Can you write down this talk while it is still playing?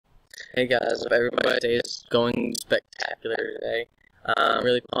Hey guys, hope everybody's day is going spectacular today. I'm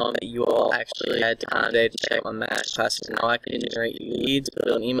really pumped that you all actually had time today to check my math classes and how I can generate you leads,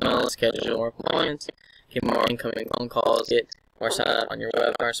 build an email, schedule more appointments, get more incoming phone calls, get more sign up on your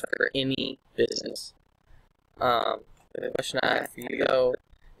webinars for any business. The question I have for you though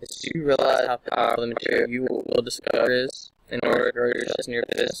is, do you realize how powerful the material you will discover is in order to grow your business and your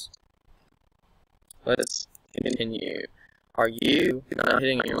business? Let's continue. Are you not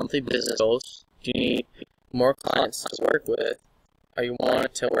hitting your monthly business goals? Do you need more clients to work with? Are you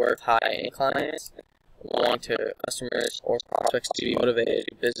wanting to work with high-end clients? Want to customers or prospects to be motivated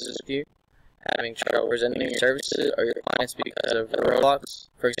to do business with you? Having trouble presenting your services or your clients because of roadblocks?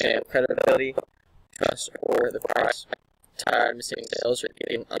 For example, credibility, trust, or the price. Tired of missing sales or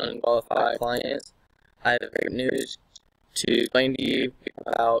getting unqualified clients? I have great news to explain to you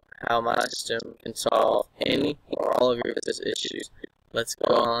about how my system can solve any or all of your business issues. Let's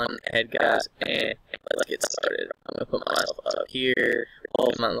go on ahead, guys, and let's get started. I'm going to put myself up here.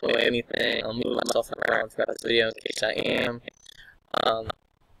 Hold my the way anything. I'll move myself around throughout this video in case I am.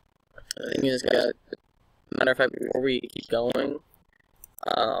 The thing is, guys, matter of fact, before we keep going,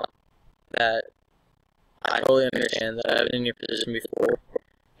 that I totally understand that I've been in your position before,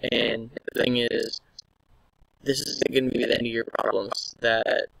 and the thing is, this is going to be the end of your problems.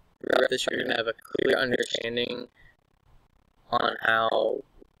 That throughout this, you're going to have a clear understanding on how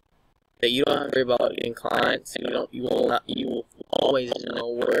that you don't have to worry about getting clients. You will always know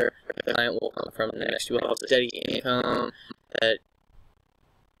where the client will come from next. You will have a steady income. That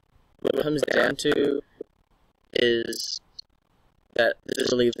what it comes down to is that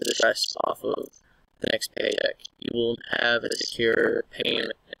this relieves the stress off of the next paycheck. You will have a secure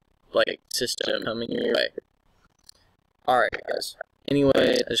payment system coming your way. Alright, guys. Anyway,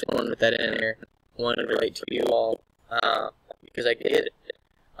 I just wanted to put that in there. I wanted to relate to you all, because I get it.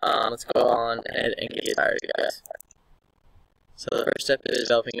 Let's go on ahead and get started, guys. So the first step is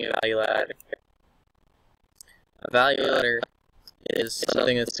developing a value ladder. A value ladder is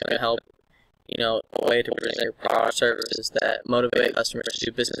something that's going to help, a way to present your product or services that motivate customers to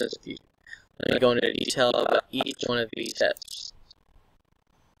do business with you. Let me go into detail about each one of these steps.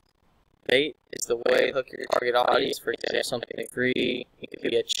 Bait is the way to hook your target audience. For example, something free. It could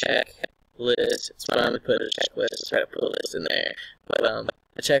be a checklist. It's what I'm going to put a checklist. Try to put a list in there. But a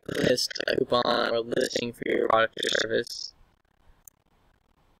checklist, a coupon, or listing for your product or service.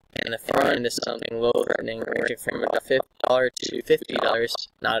 And the front end is something low threatening, ranging from $50 to $50.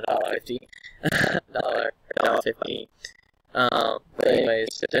 Not $1.50. $1.50. But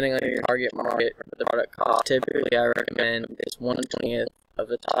anyways, depending on your target market, the product cost, typically I recommend is 1/20th of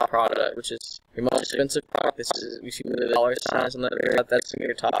the top product, which is your most expensive product. This is, you see the dollar signs on that, that's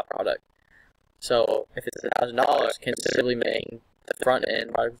your top product. So if it's $1,000, considerably making the front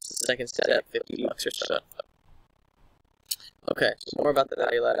end product, the second step, $50 or so. Okay, so more about the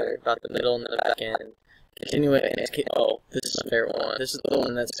value ladder, about the middle and the back end. Continuing, oh, this is my favorite one. This is the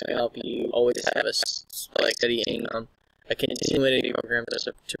one that's going to help you always have a steady income. A continuity program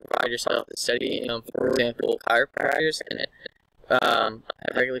to provide yourself a steady income. For example, chiropractors and have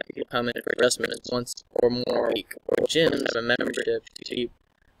regular people come in for adjustments once or more a week, or gyms have a membership to be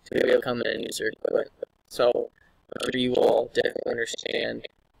able to come in and use their equipment. So, I'm sure you all definitely understand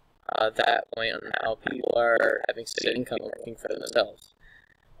that point on how people are having steady income working for themselves.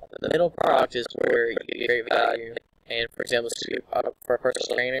 The middle product is where you get great value. And for example, for a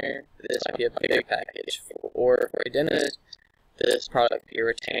personal trainer, this might be a big package. Or for a dentist, this product be a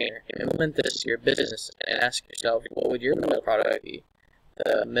retainer. Implement this to your business and ask yourself, what would your middle product be?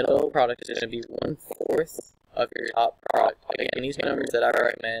 The middle product is going to be 1/4 of your top product. Again, these numbers that I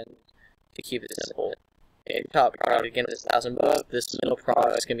recommend to keep it simple. Your top product, again, is $1,000. This middle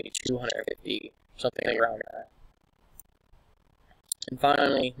product is going to be $250, something around that. And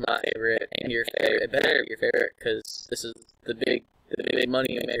finally, my favorite, and your favorite, it better be your favorite, because this is the big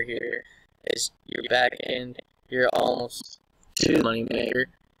money maker here, is your back end. You're almost to money maker.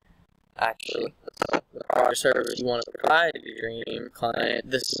 Actually, the product or service you want to provide to your dream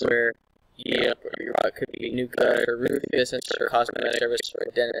client. This is where your product could be a new cut or roof business or cosmetic service for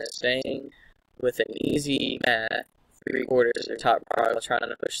a dentist. Staying with an easy math, 3/4 of your top product trying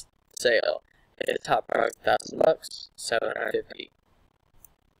to push the sale. If the top product $1,000, $750.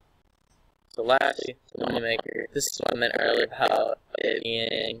 So lastly, the money maker. This is what I meant earlier about it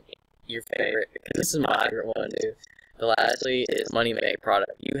being your favorite, because this is my favorite one too. The lastly is money maker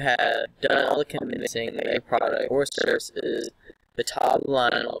product. You have done all the convincing that your product or service is the top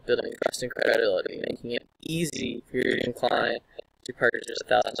line of building trust and credibility, making it easy for your client to purchase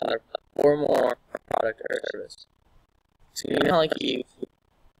 $1,000 or more product or service. So you know, like you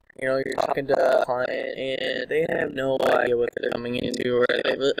you're talking to a client and they have no idea what they're coming into, or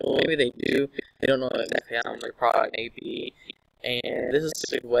maybe they do. They don't know exactly how much your product may be, and this is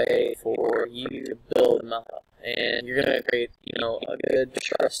a good way for you to build them up, and you're gonna create, a good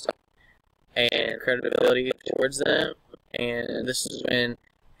trust and credibility towards them. And this is when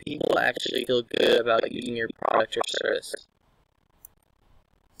people actually feel good about using your product or service.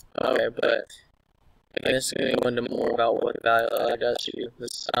 Okay, but this is going to go into more about what the value does to you.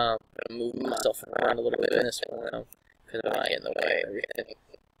 I'm going to move myself around a little bit in this one now, because I might get in the way of everything.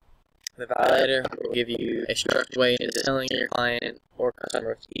 The validator will give you a structured way into telling your client or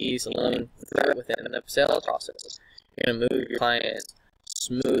customer to ease alone within the sales process. You're going to move your client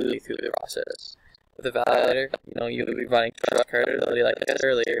smoothly through the process. With the validator, you'll be providing trust, credibility, like I said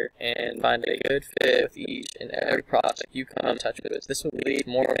earlier, and find a good fit with each and every prospect you come in touch with. This will lead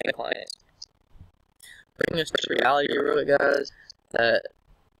more to the client. Bring us to reality real quick, guys, that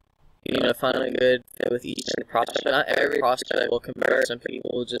find a good fit with each and every prospect. Not every prospect will convert. Some people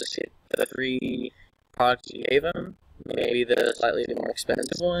will just get the 3 products you gave them, maybe the slightly more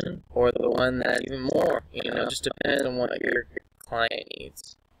expensive one, or the one that's even more. Just depends on what your client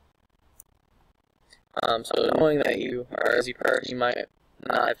needs. So knowing that you are a busy person, you might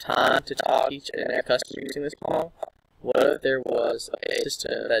not have time to talk to each and every customer using this call. What if there was a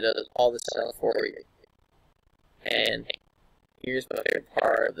system that does all the selling for you? And here's my favorite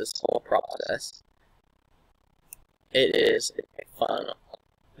part of this whole process. It is a funnel.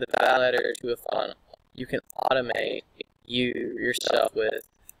 The validator to a funnel. You can automate yourself with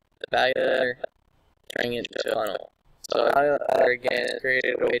the validator, turning it into a funnel. So the validator, again, is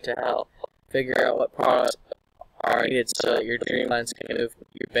created a way to help figure out what products are needed so that your dream clients can move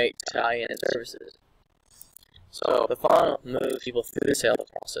your bait to high-end services. So the funnel moves people through the sales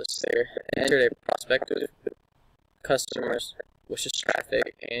process. They're entered a prospective customers, which is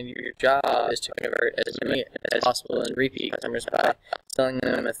traffic, and your job is to convert as many as possible and repeat customers by selling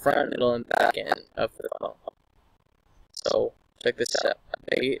them the front, middle, and back end of the funnel. So check this out.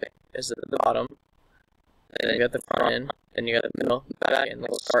 Bait is at the bottom, and then you got the front end, then you got the middle, back end.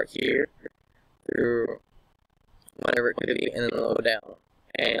 We'll start here through whatever it could be, and then low down.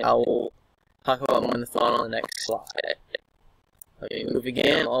 And I will talk about more in the funnel on the next slide. Okay, move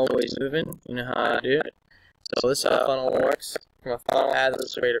again, always moving. You know how I do it. So this is how a funnel works. From a funnel has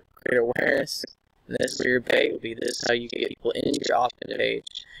this way to create awareness. And this is where your bait will be. This is how you get people into your opt-in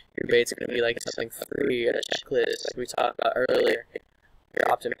page. Your bait's going to be like something free, a checklist like we talked about earlier.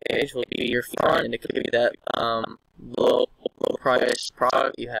 Your opt-in page will be your front, and it could be that low price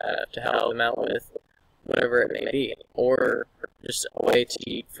product you have to help them out with whatever it may be, or just a way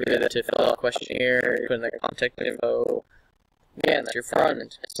for them to fill out a questionnaire, put in their contact info. Again, that's your front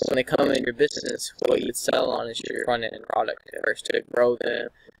end. So when they come into your business, what you sell on is your front end product first to grow them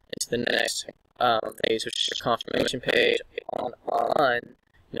into the next phase, which is your confirmation page online.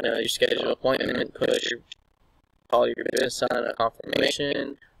 You schedule an appointment, call your business on a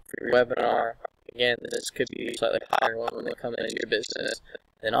confirmation for your webinar. Again, this could be slightly higher when they come into your business.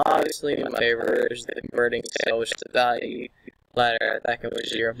 Then obviously, my favorite is the converting sale, which is the value ladder. That can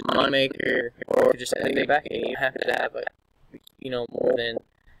be your money maker, or just anything back end. You have to have more than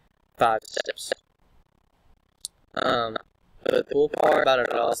 5 steps. But the cool part about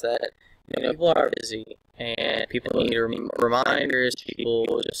it all is that people are busy and people need reminders.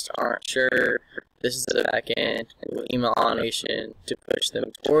 People just aren't sure. This is the back end with email automation to push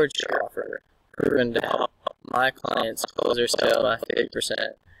them towards your offer. Proven to help my clients close their sale by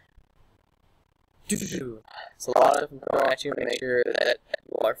 50%. It's a lot of them going at you to make sure that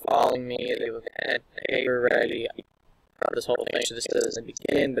people are following me, that you have paper ready for this whole thing. So this doesn't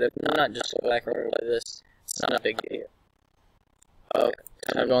begin, but if not, just go back and replay this. It's not a big deal. Okay,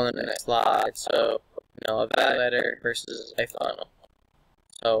 I'm going to the next slide. So, a validator versus a funnel.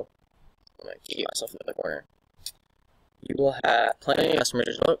 So, I'm going to keep myself in the corner. You will have plenty of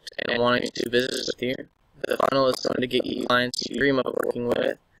customers booked and wanting to do business with you. The funnel is going to get you clients you dream of working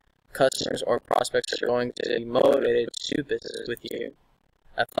with. Customers or prospects are going to be motivated to do business with you.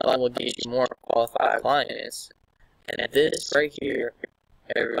 A funnel will get you more qualified clients. And this right here,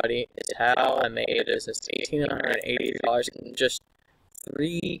 everybody, is how I made this $1,880 in just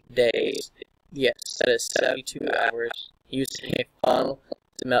 3 days. Yes, that is 72 hours using a funnel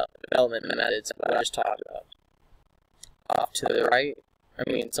development methods that I just talked about. Off to the right, to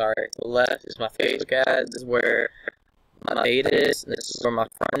the left is my Facebook ad. This is where my bait is, and this is where my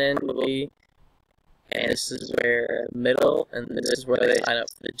front end will be, and this is where middle, and this is where they sign up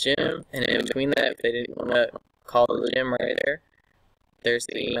for the gym, and in between that, if they didn't want to call the gym right there, there's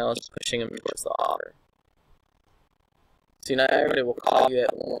the emails pushing them towards the offer. See, not everybody will call you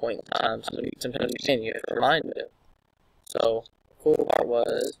at one point in time, so sometimes you have to remind them. So, the cool part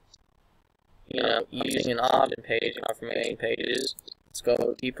was, using an opt-in page and confirmation pages. Let's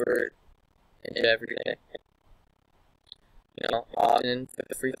go deeper into everything. Opt-in for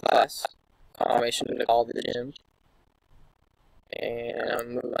the free class, confirmation to call the gym, and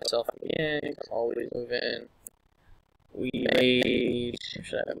I'm moving myself again, I'm always moving. We made,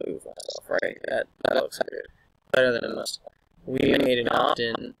 should I move myself, right? That looks good. Better than most. We made an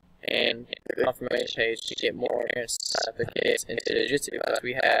opt-in and confirmation page to get more certificates into the Jiu-Jitsu class.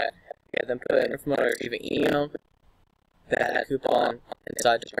 We had them put in from or even email that coupon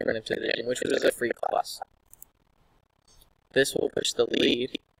inside to bring them to the gym, which was a free class. This will push the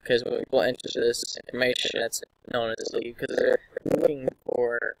lead because when people enter this information, that's known as the lead because they're looking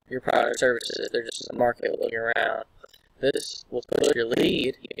for your product or services. They're just in the market looking around. This will push your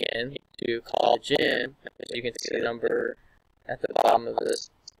lead again to call the gym. As you can see the number at the bottom of this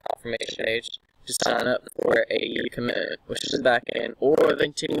confirmation page to sign up for a commitment, which is the back end, or the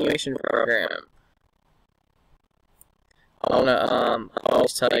continuation program. I want to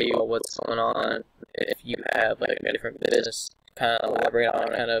always tell you what's going on if you have like a different business, kind of elaborate on,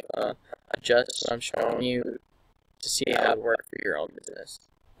 kind of adjust what I'm showing you to see how it would work for your own business.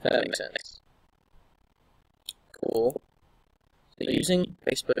 If that makes sense. Cool. So using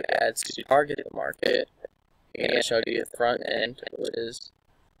Facebook ads to target the market, again, I showed you the front end, which is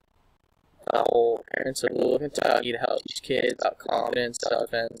the whole parents of Louisville, Kentucky to help teach kids about confidence,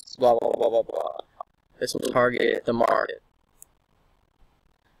 self-defense, blah, blah, blah, blah, blah. This will target the market.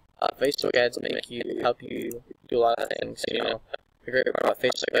 Facebook ads help you do a lot of things. The great part about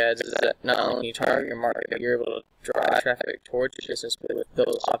Facebook ads is that not only you target your market, but you're able to drive traffic towards your business with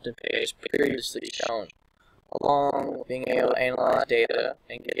those opt-in pages previously shown, along with being able to analyze data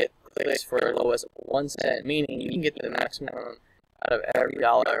and get clicks for as low as 1 cent, meaning you can get the maximum out of every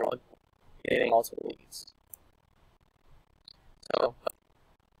dollar while getting multiple leads. So,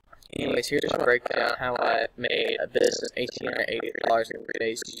 anyways, here's my breakdown how I made a business $1,883 in 3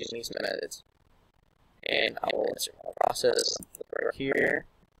 days using these methods. And I will insert my process right here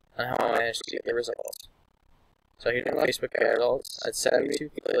on how I managed to get the results. So here's my Facebook ad results. I had 72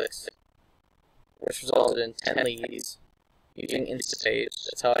 clicks, which resulted in 10 leads using Instapage.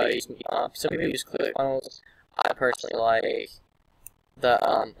 That's how I use some people use ClickFunnels. I personally like the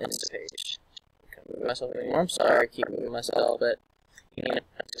Instapage. I can't move myself anymore. I'm sorry, I keep moving myself, but I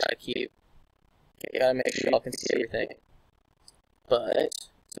just gotta make sure y'all can see everything. But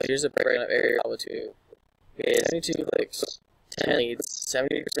so here's a breakdown of area level 2. We had 72 clicks, 10 leads,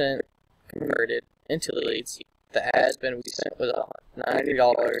 70% converted into leads. The ad spend we spent was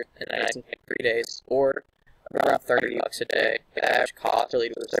 $90 in 3 days, or around $30 a day. The average cost per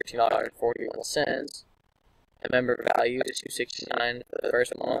lead was $13.41. The member value is $269 for the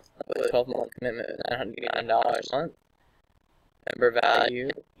first month, with a 12-month commitment of $989 a month. Member value,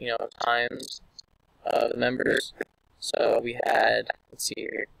 times the members. So we had, let's see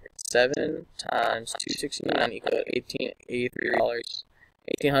here, 7 times 269 equal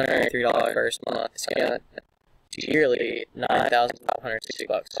 $1,883 first month. It's gonna to yearly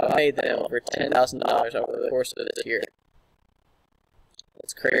 $9,560. So I made them over $10,000 over the course of this year.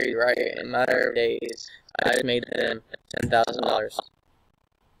 That's crazy, right? In a matter of days, I just made them $10,000.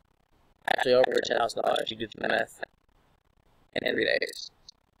 Actually, over $10,000. You do the math. In 3 days.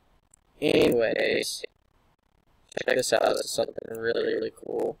 Anyways, check this out. This is something really, really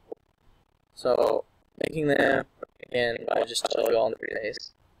cool. So, making them, again, I just told you all in 3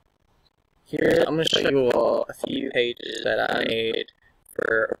 days. Here, I'm going to show you all a few pages that I made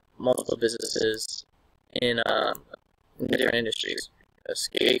for multiple businesses in different industries.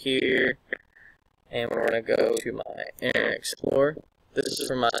 Skate here, and we're going to go to my Internet Explorer. This is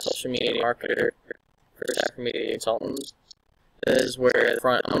for my social media marketer for social media consultants. This is where the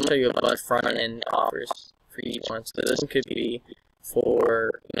front, I'm going to show you a bunch of front-end offers for each one. So this one could be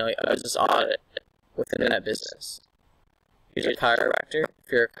for, a business audit within that business. Here's a chiropractor.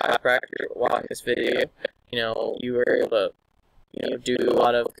 If you're a chiropractor watching this video, you were able to, do a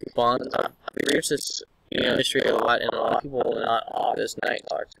lot of coupons. I've researched this, industry a lot, and a lot of people will not offer this $90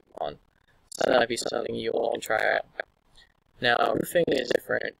 coupon. So that might be something you all can try out. Now, roofing is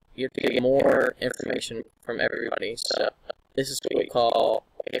different. You have to get more information from everybody. So this is what we call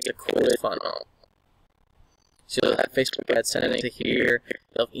a ClickFunnels. So you'll have Facebook ads sending to here,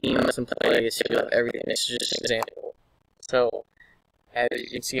 you'll have emails in place, you'll have everything. This is just an example. So, as you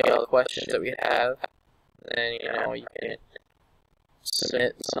can see all the questions that we have, then, you can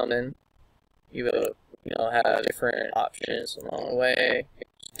submit something. You will, have different options along the way,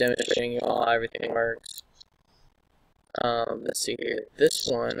 demonstrating you all how everything works. Let's see here. This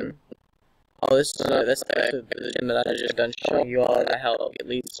one. Oh, that's actually the gym that I just done showing you all that I help get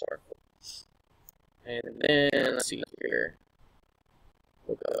leads for. And then let's see here.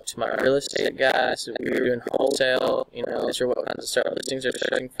 We'll go to my real estate guy. So we were doing wholesale. You know, not sure what kinds of start listings they're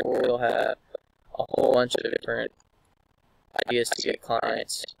searching for. We'll have a whole bunch of different ideas to get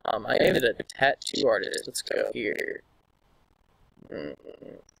clients. I added a tattoo artist. Let's go here. There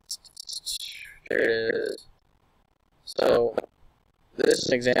it is. So this is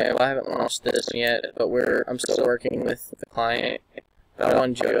an example. I haven't launched this yet, but I'm still working with the client. But I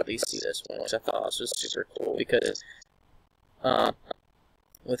wanted you to at least see this one because I thought this was super cool because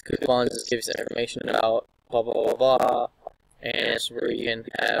with coupons it gives you information about blah blah blah blah, and it's where you can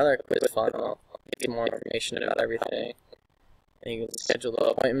have another quiz funnel, get more information about everything, and you can schedule the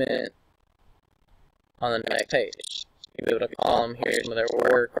appointment on the next page. You'll be able to call them, hear some of their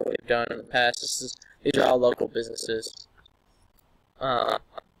work, what they've done in the past. These are all local businesses.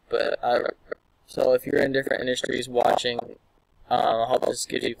 So if you're in different industries watching, I hope this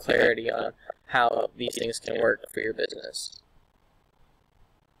gives you clarity on how these things can work for your business.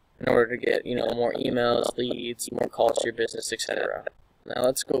 In order to get, more emails, leads, more calls to your business, etc. Now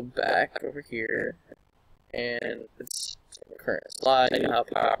let's go back over here, and it's the current slide, how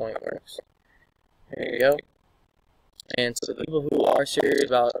PowerPoint works. There you go. And so the people who are serious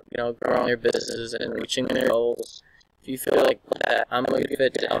about, growing their businesses and reaching their goals, if you feel like that, I'm a good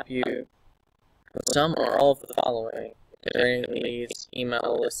fit to help you with some or all of the following: generating leads,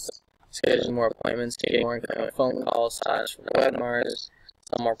 email lists, scheduling more appointments, getting more incoming phone calls, signs for webinars,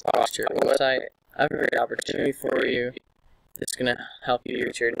 some more products to your website. I have a great opportunity for you. It's going to help you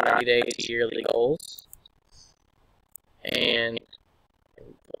reach your 90-day to yearly goals. And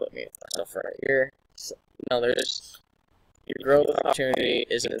let me get myself right here. So, your growth opportunity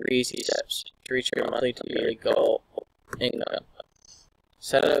is in 3 easy steps to reach your monthly to yearly goal income.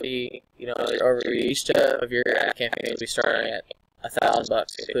 Set up each step of your ad campaign will be starting at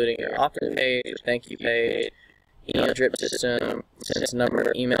 $1,000, including your opt-in page, thank you page, email drip system, sends a number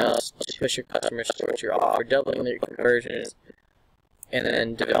of emails to push your customers towards your offer, doubling their conversions, and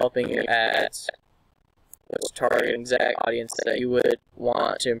then developing your ads which target exact audience that you would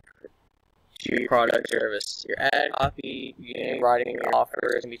want to improve your product or service. Your ad copy, writing your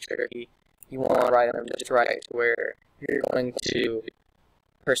offers can be tricky. You want to write them just right to where you're going to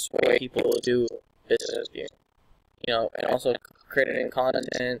persuade people to do business with you. And also creating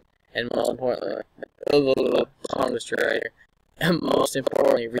content, and most importantly, most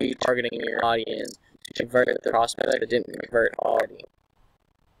importantly, retargeting your audience to convert the prospect that didn't convert already.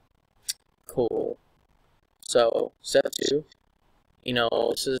 Cool. So, step 2,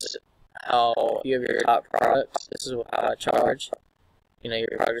 this is how you have your top products. This is how I charge. Your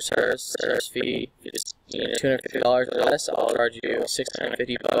product service fee. If it's $250 or less, I'll charge you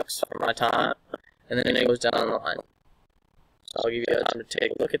 $650 for my time, and then it goes down the line. So I'll give you time to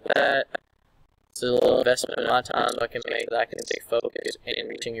take a look at that. It's a little investment in my time that I can make that I can stay focused in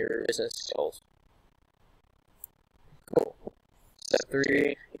reaching your business goals. Cool. Step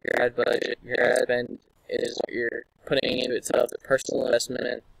 3, your ad budget. Your ad spend is what you're putting into itself, a personal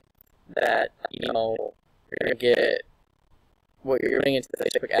investment that, you're going to get what you're putting into the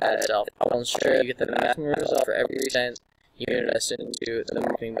Facebook ad itself. I will ensure you get the maximum result for every cent you invest into the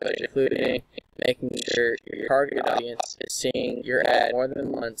marketing budget, including making sure your target audience is seeing your ad more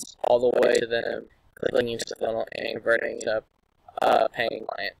than once, all the way to them clicking into the funnel and converting to a paying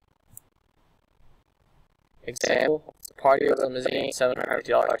client. Example, party of limousine,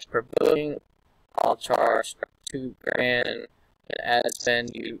 $750 per booking. I'll charge $2,000 in ad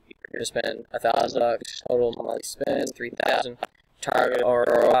spend. You're gonna spend $1,000. Total monthly spend $3,000. Target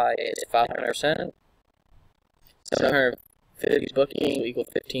ROI is 500%. 750 bookings will equal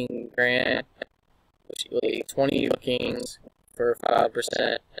 $15,000, which will equal 20 bookings for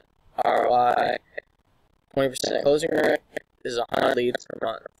 5% ROI. 20% closing rate is 100 leads per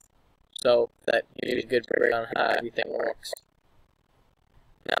month. So that gives you a good break on how everything works.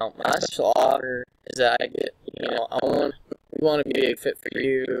 Now, my special offer is that I get, we want to be a fit for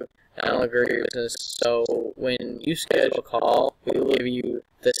you, and I want to grow your business. So when you schedule a call, we will give you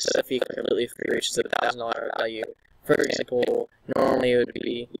this fee completely free, which is $1,000 value. For example, normally it would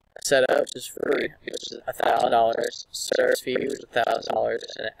be a setup, which is free, which is $1,000, service fee, which is $1,000,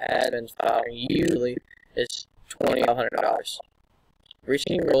 and an admin file usually is $2,500.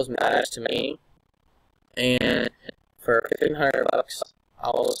 Reaching your goals matters to me, and for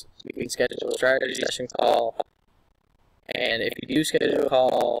 $1,500, we can schedule a strategy session call, and if you do schedule a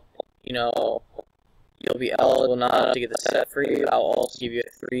call, you'll be eligible not only to get the set free, I'll also give you a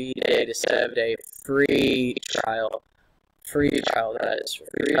 3-day to 7-day free trial free trial, that is.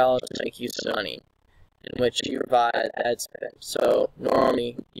 Free trial to make use of money, in which you provide ad spend. So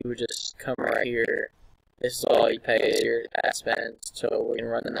normally you would just come right here. This is all you pay is your ad spend, so we can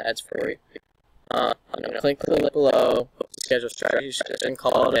run the ads for you. I'm going to click the link below, schedule strategy session,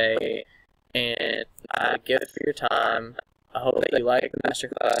 call it a day, and I give it for your time. I hope that you like the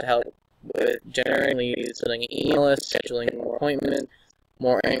masterclass, help with generating leads, building an email list, scheduling more appointments,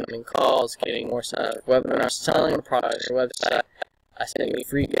 more incoming calls, getting more webinars, selling your products, your website. I send you a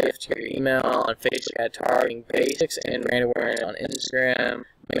free gift to your email on Facebook at Targeting Basics and Brand Awareness on Instagram.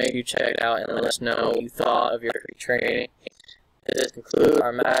 Make sure you check it out and let us know what you thought of your free training. This concludes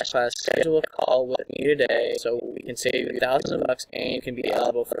our masterclass. Schedule a call with me today so we can save you thousands of bucks and you can be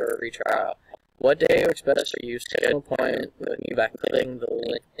eligible for a free trial. What day works best for you? Schedule an appointment with me by clicking the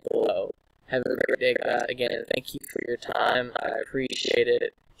link below. Have a great day, guys. Again, thank you for your time. I appreciate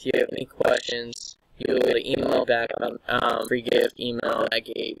it. If you have any questions, you will get an email back on free gift email I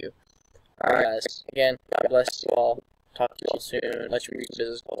gave you. Alright, guys. Again, God bless you all. Talk to you all soon. Let's read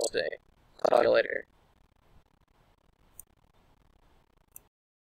business calls today. Talk to you later.